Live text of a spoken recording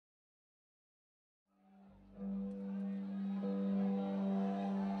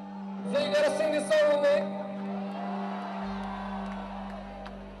So you gotta sing this song with me.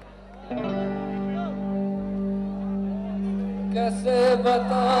 कैसे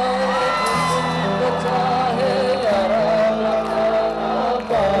बताएं तुमको चाहे यारा ना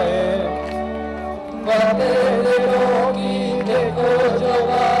पाए बातें दिलों की देखो जो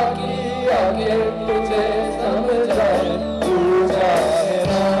बाकी आगे तुझे समझाए तू जाने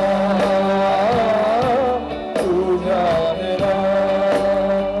ना तू जाने ना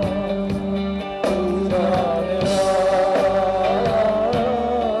तू जाने ना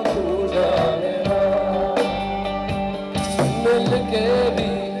तू जाने ना मिल के भी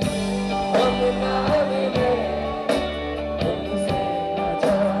हम ना मिले तुमसे न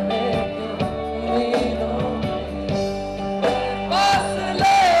जाने क्यों मीलों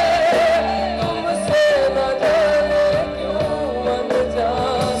फासले तुमसे न जाने क्यों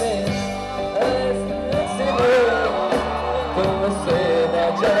अनजाने सिलसिले तुमसे न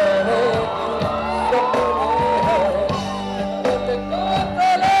जाने क्यों सपने हैं तुमको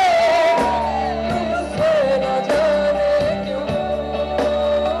तले तुमसे न जाने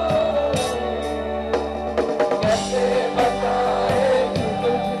कैसे बताए कि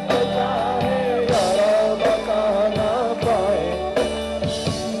तुझको चाहे यारा बता ना पाए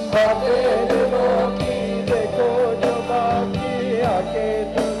बातें दिलों की देखो जो बाकी आके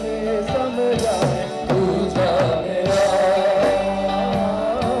तुम्हें समझाए तू जाने ना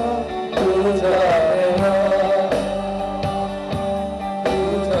तू जाने ना तू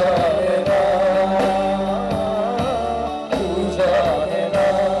जाने ना तू जाने ना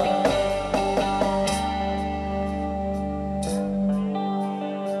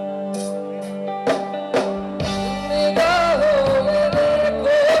निगाहों में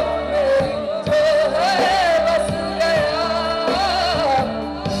देखो मेरी जो है बस गया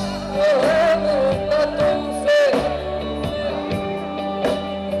वो है मिलता तुमसे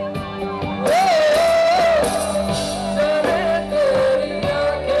जाने तेरी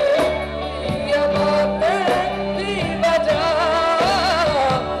आंखें ये बातें भी बजा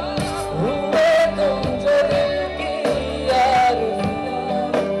हुए तुम जो दिल की यार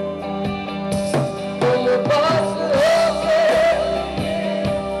तुम पास होके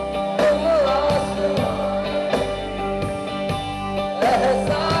तुम आसमां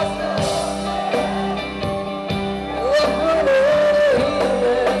एहसास अपने ही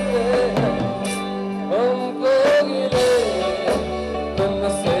ऐसे हमको गिले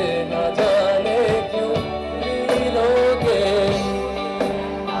तुमसे न जाने क्यों मिलोगे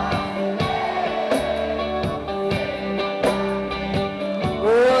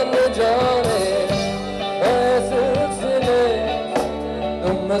वो अनजाने सिलसिले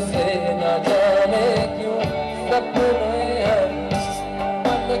तुमसे न जाने क्यों सपने हैं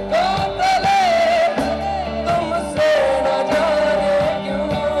मन को तले तुमसे न जाने क्यों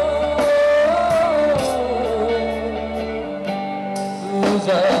तू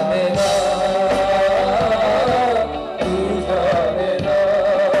जाने ना तू जाने ना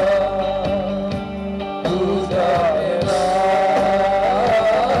तू जाने ना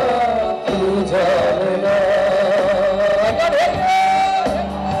तू जाने ना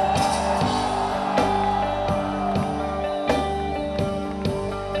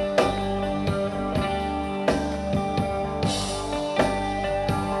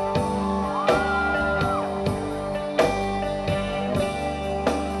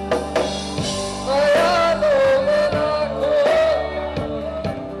ख्यालों में ना खो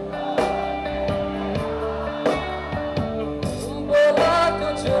बोला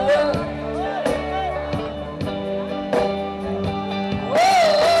कुछ ना ना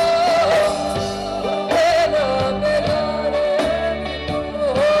बेगाने तुम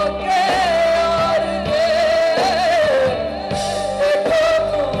होके और ये देखो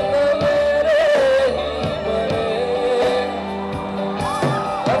तुम न मेरे ही बने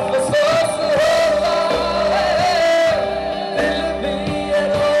अफसोस होता है दिल भी ये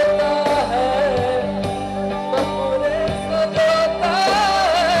रोता है सपने सजाता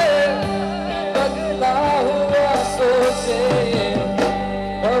है पगला हुआ सोचे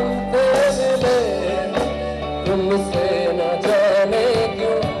हम तो मिले तुमसे न जाने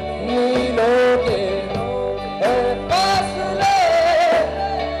क्यों मीलों के है फासले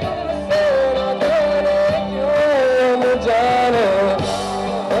तुमसे न जाने क्यों अनजाने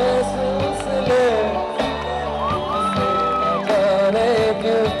है सिलसिले तुमसे न जाने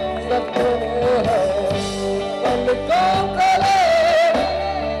क्यों सपने हैं पलकों तले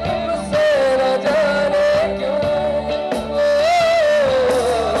तुमसे न जाने क्यों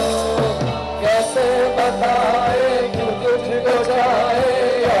कैसे बताए कि तुझको चाहे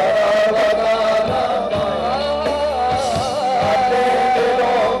यारा बता ना पाए बातें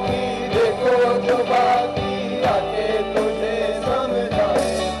दिलों की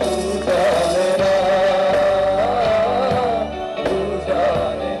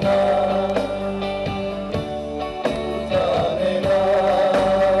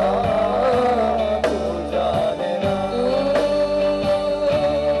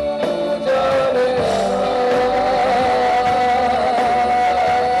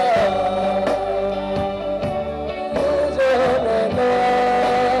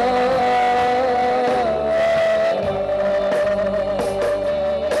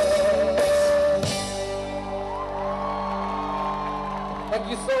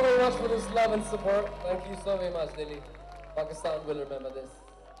so very much for this love and support. Thank you so very much, Delhi. Pakistan will remember this.